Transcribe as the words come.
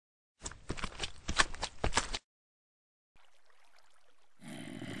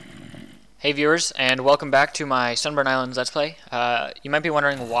Hey viewers, and welcome back to my Sunburn Islands Let's Play. You might be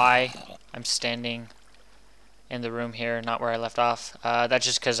wondering why I'm standing in the room here, not where I left off. That's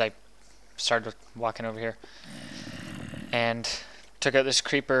just because I started walking over here and took out this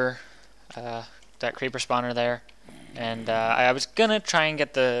creeper, that creeper spawner there, and I was gonna try and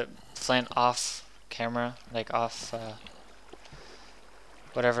get the flint off camera, like off,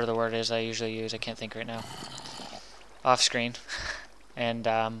 whatever the word is I usually use, I can't think right now, off screen, and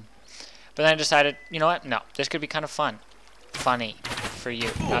but then I decided, you know what? No, this could be kind of fun. Funny. For you,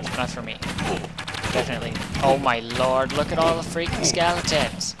 not for me. Definitely. Oh my lord, look at all the freaking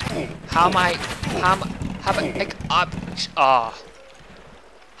skeletons. How am I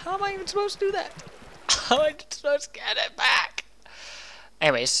even supposed to do that? How am I supposed to get it back?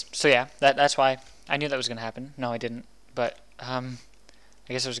 Anyways, so yeah, that's why. I knew that was going to happen. No, I didn't. But, I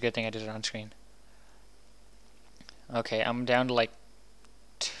guess it was a good thing I did it on screen. Okay, I'm down to like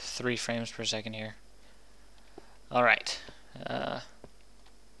 3 frames per second here. Alright. That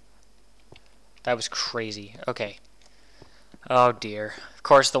was crazy. Okay. Oh dear. Of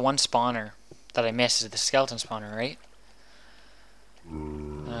course, the one spawner that I missed is the skeleton spawner, right?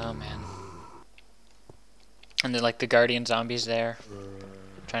 Oh man. And then like the guardian zombies there.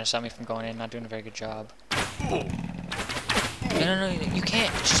 Trying to stop me from going in, not doing a very good job. No, you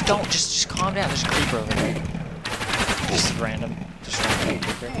can't. Just don't. Just calm down. There's a creeper over there. Just random creeper.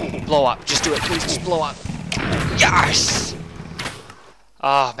 Blow up. Just do it, please. Just blow up. Yes!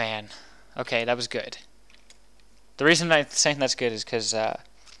 Oh, man. Okay, that was good. The reason I'm saying that's good is because I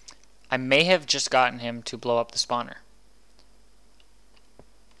may have just gotten him to blow up the spawner.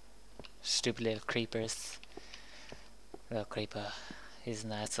 Stupid little creepers. Little creeper. He's a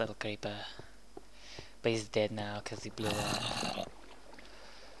nice little creeper. But he's dead now because he blew up.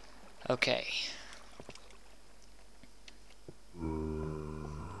 Okay.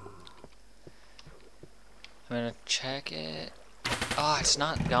 I'm gonna check it. Oh, it's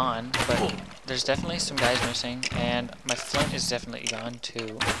not gone, but there's definitely some guys missing, and my flint is definitely gone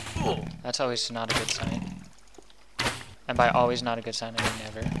too. That's always not a good sign. And by always not a good sign, I mean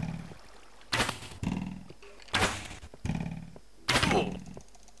never.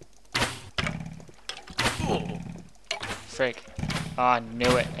 Frick. Oh, I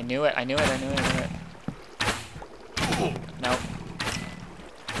knew it. I knew it. Nope.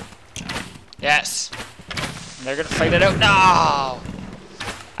 Yes. They're gonna fight it out. No!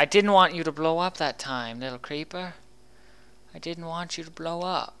 I didn't want you to blow up that time, little creeper. I didn't want you to blow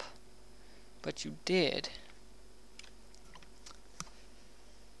up. But you did.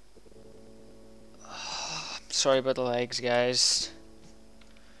 Oh, I'm sorry about the legs, guys.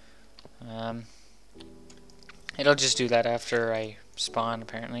 It'll just do that after I spawn,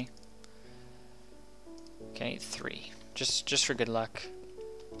 apparently. Okay, I need 3. Just for good luck.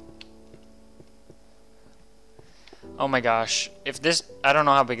 Oh my gosh, if this, I don't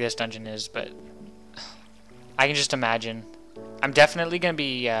know how big this dungeon is, but I can just imagine. I'm definitely going to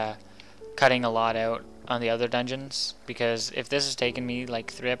be cutting a lot out on the other dungeons, because if this has taken me like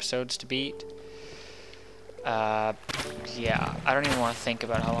 3 episodes to beat, yeah, I don't even want to think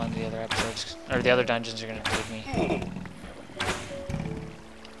about how long the other episodes, or the other dungeons are going to take me.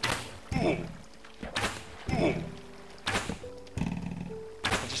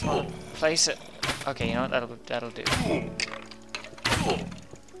 I just want to place it. Okay, you know what? That'll do.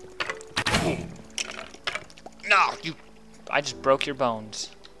 No, you! I just broke your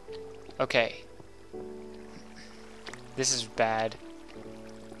bones. Okay. This is bad.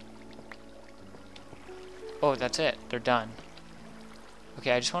 Oh, that's it. They're done.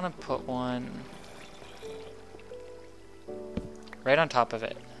 Okay, I just want to put one right on top of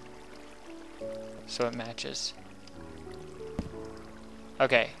it, so it matches.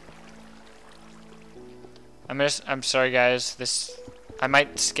 Okay. I'm sorry guys, I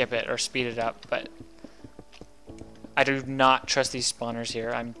might skip it or speed it up, but I do not trust these spawners here.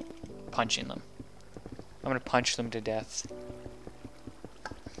 I'm punching them. I'm gonna punch them to death.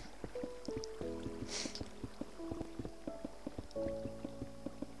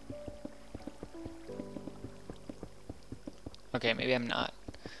 Okay, maybe I'm not.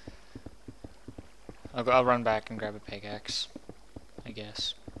 I'll run back and grab a pickaxe, I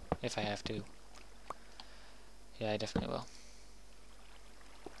guess, if I have to. Yeah, I definitely will.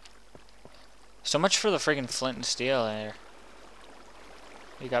 So much for the friggin' flint and steel there.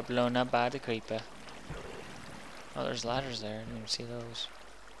 We got blown up by the creeper. Oh, there's ladders there. I didn't even see those.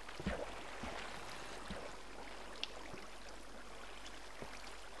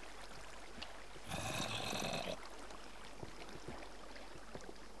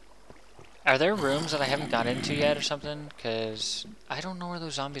 Are there rooms that I haven't got into yet or something? Because I don't know where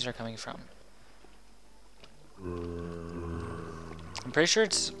those zombies are coming from. I'm pretty sure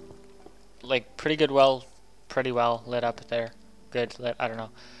it's like pretty well lit up there. Good lit, I don't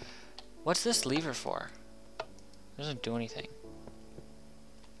know. What's this lever for? It doesn't do anything.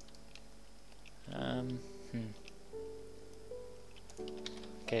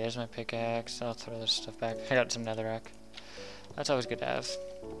 Okay, there's my pickaxe. I'll throw this stuff back. I got some netherrack. That's always good to have.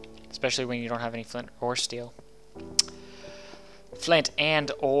 Especially when you don't have any flint or steel. Flint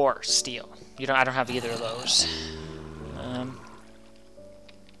and or steel. I don't have either of those.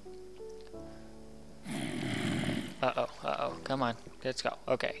 Uh-oh. Come on. Let's go.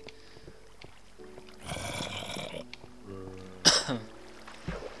 Okay.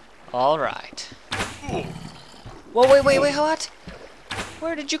 Alright. Whoa, wait, what?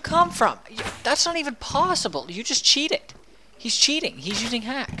 Where did you come from? That's not even possible. You just cheated. He's cheating. He's using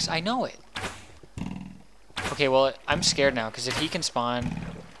hacks. I know it. Okay, well, I'm scared now, because if he can spawn...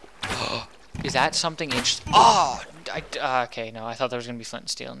 Is that something interesting? Oh! Okay, no, I thought there was going to be flint and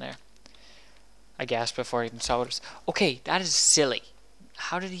steel in there. I gasped before I even saw what it was. Okay, that is silly.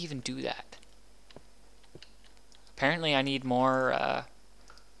 How did he even do that? Apparently I need more,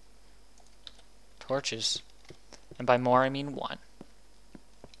 torches. And by more, I mean one.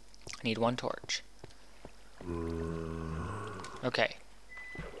 I need one torch. Okay.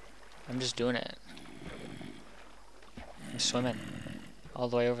 I'm just doing it. I'm swimming. All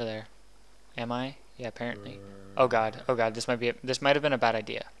the way over there. Am I? Yeah, apparently. Oh god, this might have been a bad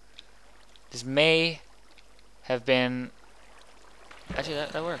idea. This may have been... Actually,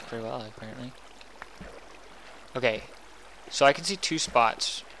 that worked pretty well, apparently. Okay. So I can see two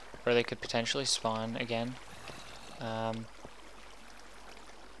spots where they could potentially spawn again.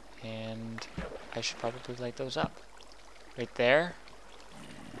 And I should probably light those up. Right there.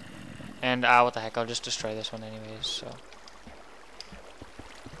 And, what the heck, I'll just destroy this one anyways, so.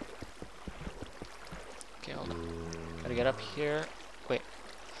 Okay, hold on. Gotta get up here. Wait.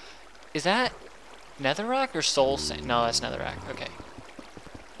 Is that netherrack or soul sand? No, that's netherrack. Okay.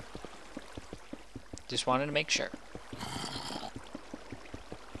 Just wanted to make sure.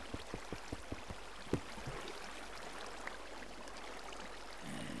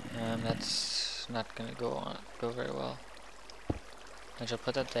 That's not gonna go very well. I shall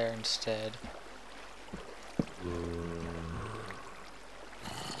put that there instead.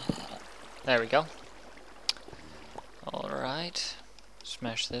 There we go. Alright.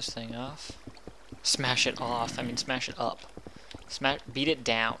 Smash this thing off. Smash it off. I mean smash it up. Beat it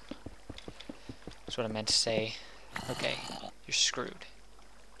down. That's what I meant to say. Okay. You're screwed.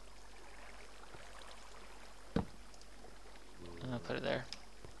 I'll put it there.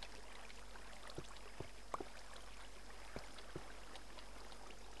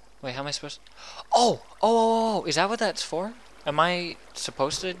 Wait, how am I supposed to... Oh! Is that what that's for? Am I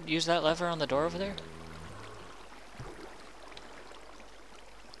supposed to use that lever on the door over there?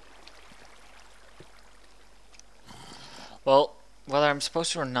 Well, whether I'm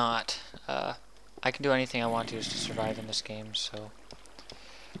supposed to or not, I can do anything I want to just to survive in this game, so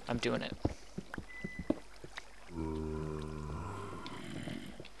I'm doing it.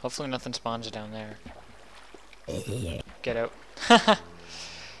 Hopefully nothing spawns down there. Get out.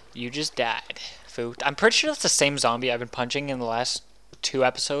 You just died, foot. I'm pretty sure that's the same zombie I've been punching in the last 2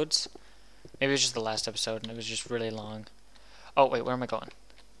 episodes. Maybe it was just the last episode and it was just really long. Oh, wait, where am I going?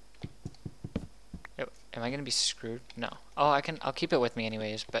 Am I gonna be screwed? No. Oh, I'll keep it with me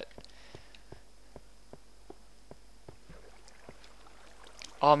anyways, but...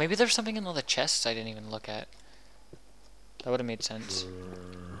 Oh, maybe there's something in all the chests I didn't even look at. That would have made sense.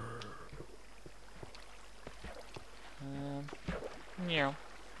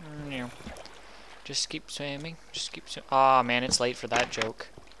 Just keep swimming. Just keep swimming. Aw, man, it's late for that joke.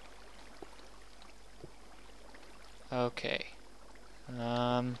 Okay.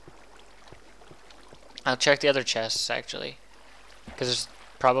 I'll check the other chests, actually. Because there's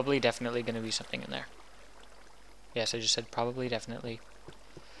probably definitely going to be something in there. Yes, I just said probably, definitely.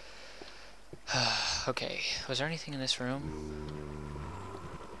 Okay. Was there anything in this room?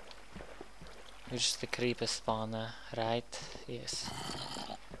 It was just the creeper spawner, right? Yes.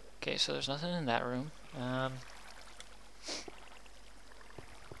 Okay, so there's nothing in that room.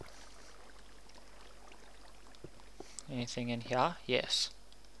 Anything in here? Yes.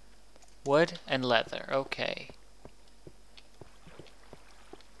 Wood and leather. Okay.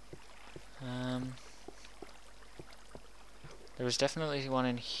 There was definitely one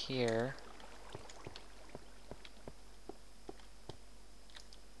in here.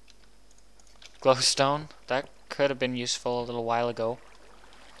 Glowstone. That could have been useful a little while ago.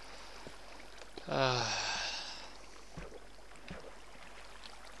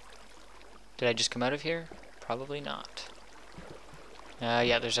 Did I just come out of here? Probably not.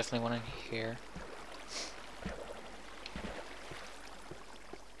 Yeah, there's definitely one in here.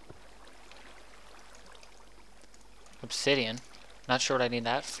 Obsidian. Not sure what I need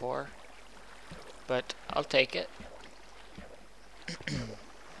that for, but I'll take it.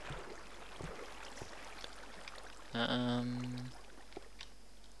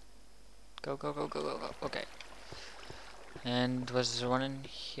 Go, go, go, go, go, go. Okay. And was there one in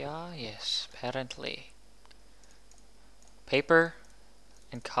here? Yes, apparently. Paper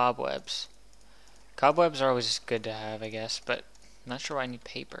and cobwebs. Cobwebs are always good to have, I guess, but I'm not sure why I need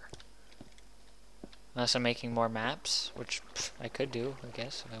paper. Unless I'm making more maps, which I could do, I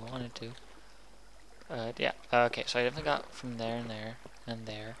guess, if I wanted to. Yeah, okay, so I definitely got from there and there and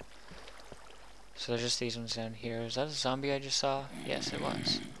there. So there's just these ones down here. Is that a zombie I just saw? Yes, it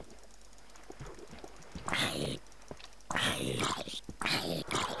was.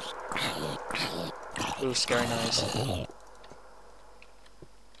 Ooh, scary noise.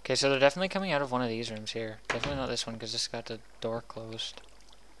 Okay, so they're definitely coming out of one of these rooms here. Definitely not this one, because this got the door closed.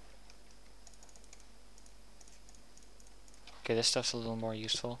 Okay, this stuff's a little more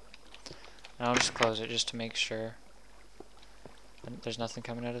useful. And I'll just close it just to make sure. There's nothing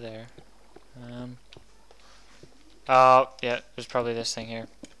coming out of there. Oh, yeah, there's probably this thing here.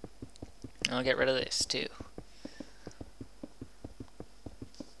 I'll get rid of this, too.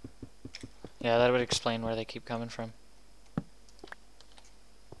 Yeah, that would explain where they keep coming from.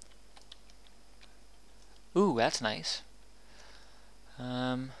 Ooh, that's nice.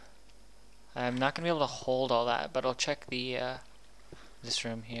 I'm not gonna be able to hold all that, but I'll check the this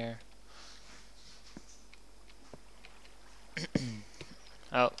room here.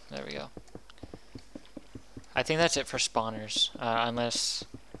 Oh, there we go. I think that's it for spawners, unless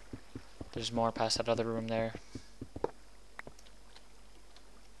there's more past that other room there.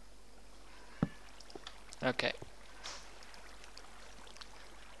 Okay.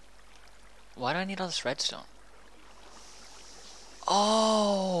 Why do I need all this redstone?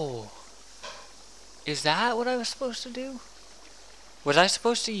 Oh! Is that what I was supposed to do? Was I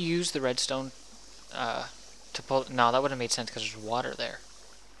supposed to use the redstone to pull? No, that would have made sense because there's water there.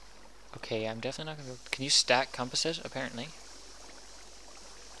 Okay, I'm definitely not gonna. Can you stack compasses? Apparently.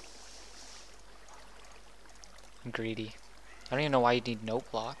 I'm greedy. I don't even know why you'd need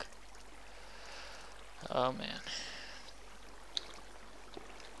note block. Oh man.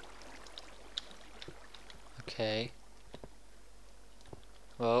 Okay.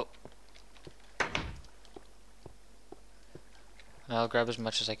 Well. I'll grab as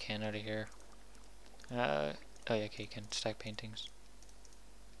much as I can out of here. Oh yeah, okay, you can stack paintings.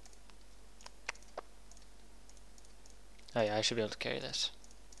 Oh yeah, I should be able to carry this.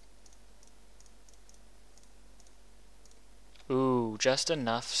 Ooh, just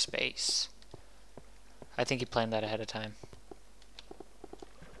enough space. I think he planned that ahead of time.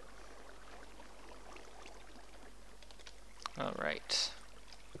 Alright.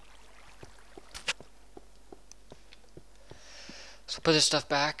 So put this stuff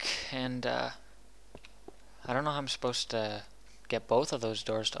back, and I don't know how I'm supposed to get both of those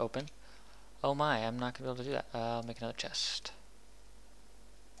doors to open. Oh my, I'm not going to be able to do that. I'll make another chest.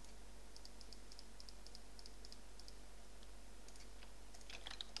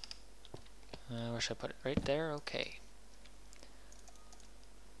 Where should I put it? Right there? Okay.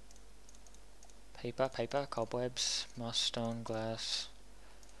 Paper, paper, cobwebs, moss, stone, glass,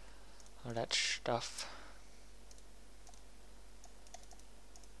 all that stuff.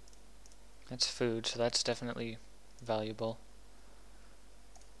 That's food, so that's definitely valuable.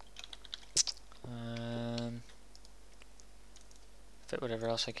 Fit whatever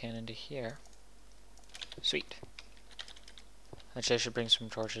else I can into here. Sweet. Actually, I should bring some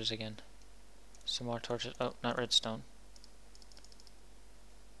torches again. Some more torches. Oh, not redstone.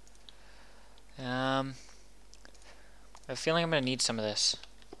 I have a feeling I'm gonna need some of this,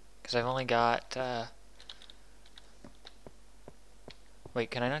 because I've only got. Wait,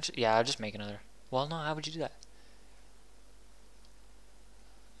 can I not? Yeah, I'll just make another. Well, no. How would you do that?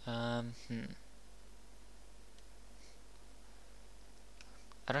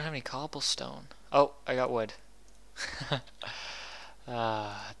 I don't have any cobblestone. Oh, I got wood.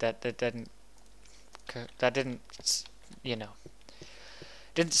 That didn't, you know,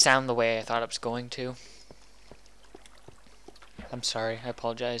 didn't sound the way I thought it was going to. I'm sorry. I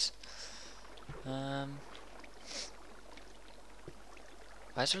apologize.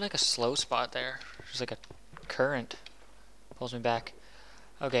 Why is there like a slow spot there? There's like a current pulls me back.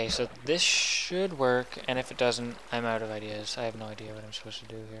 Okay, so this should work, and if it doesn't, I'm out of ideas. I have no idea what I'm supposed to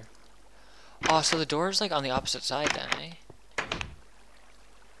do here. Oh, so the door's like on the opposite side then, eh?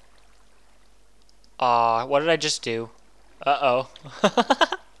 Aw, what did I just do? Uh-oh.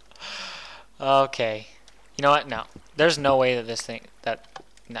 Okay. You know what? No. There's no way that this thing...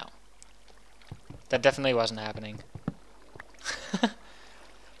 No. That definitely wasn't happening.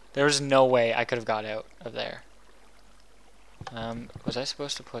 There was no way I could have got out of there. Was I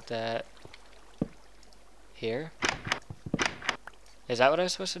supposed to put that... here? Is that what I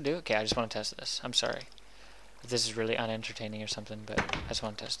was supposed to do? Okay, I just want to test this. I'm sorry if this is really unentertaining or something, but I just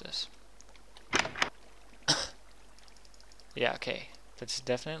want to test this. Yeah, okay. That's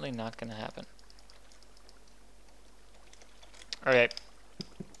definitely not going to happen. Okay.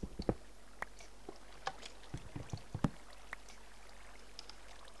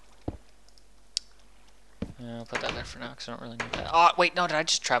 I'll put that there for now because I don't really need that. Oh, wait, no, did I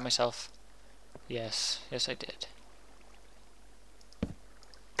just trap myself? Yes. Yes, I did.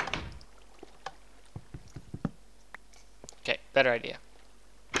 Okay, better idea.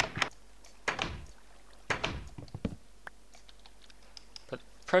 Put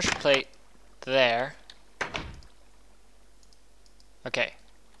pressure plate there. Okay.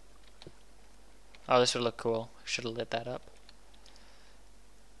 Oh, this would look cool. I should have lit that up.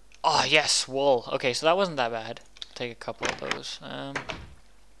 Oh, yes, wool. Okay, so that wasn't that bad. Take a couple of those.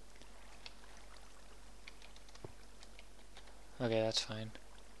 Okay, that's fine.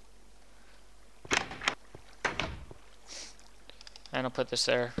 And I'll put this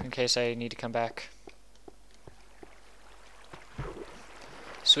there in case I need to come back.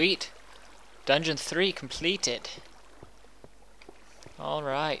 Sweet. Dungeon 3 completed. All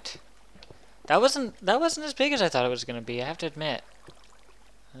right. That wasn't as big as I thought it was going to be, I have to admit.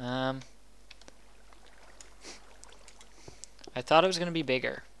 I thought it was going to be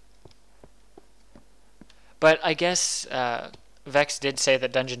bigger. But I guess Vechs did say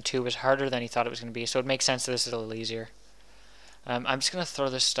that Dungeon 2 was harder than he thought it was going to be, so it makes sense that this is a little easier. I'm just going to throw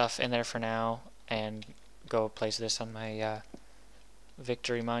this stuff in there for now and go place this on my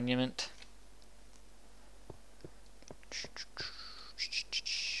victory monument.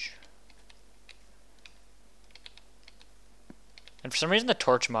 And for some reason the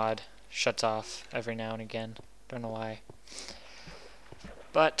torch mod shuts off every now and again. Don't know why.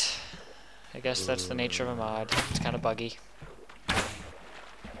 But I guess that's the nature of a mod. It's kind of buggy.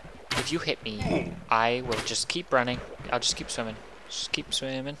 If you hit me, I will just keep running. I'll just keep swimming. Just keep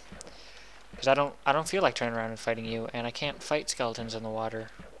swimming. Because I don't feel like turning around and fighting you, and I can't fight skeletons in the water,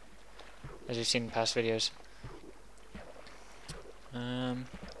 as you've seen in past videos.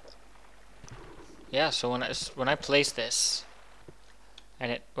 Yeah, so when I place this,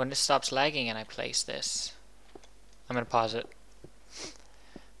 and when it stops lagging and I place this, I'm gonna pause it.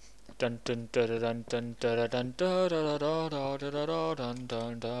 Dun dun dun dun dun dun dun dun dun dun dun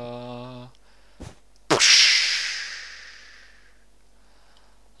dun dun.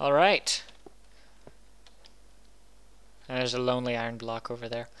 All right. And there's a lonely iron block over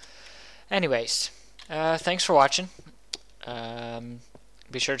there. Anyways, thanks for watching.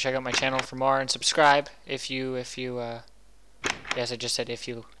 Be sure to check out my channel for more and subscribe if you yes, I just said if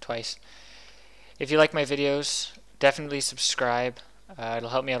you twice. If you like my videos, definitely subscribe. It'll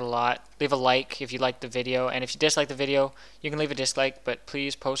help me out a lot. Leave a like if you liked the video, and if you dislike the video, you can leave a dislike, but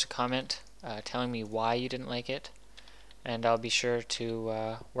please post a comment telling me why you didn't like it, and I'll be sure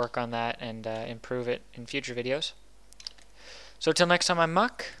to work on that and improve it in future videos. So till next time, I'm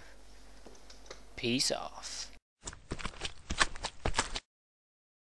Muck. Peace off.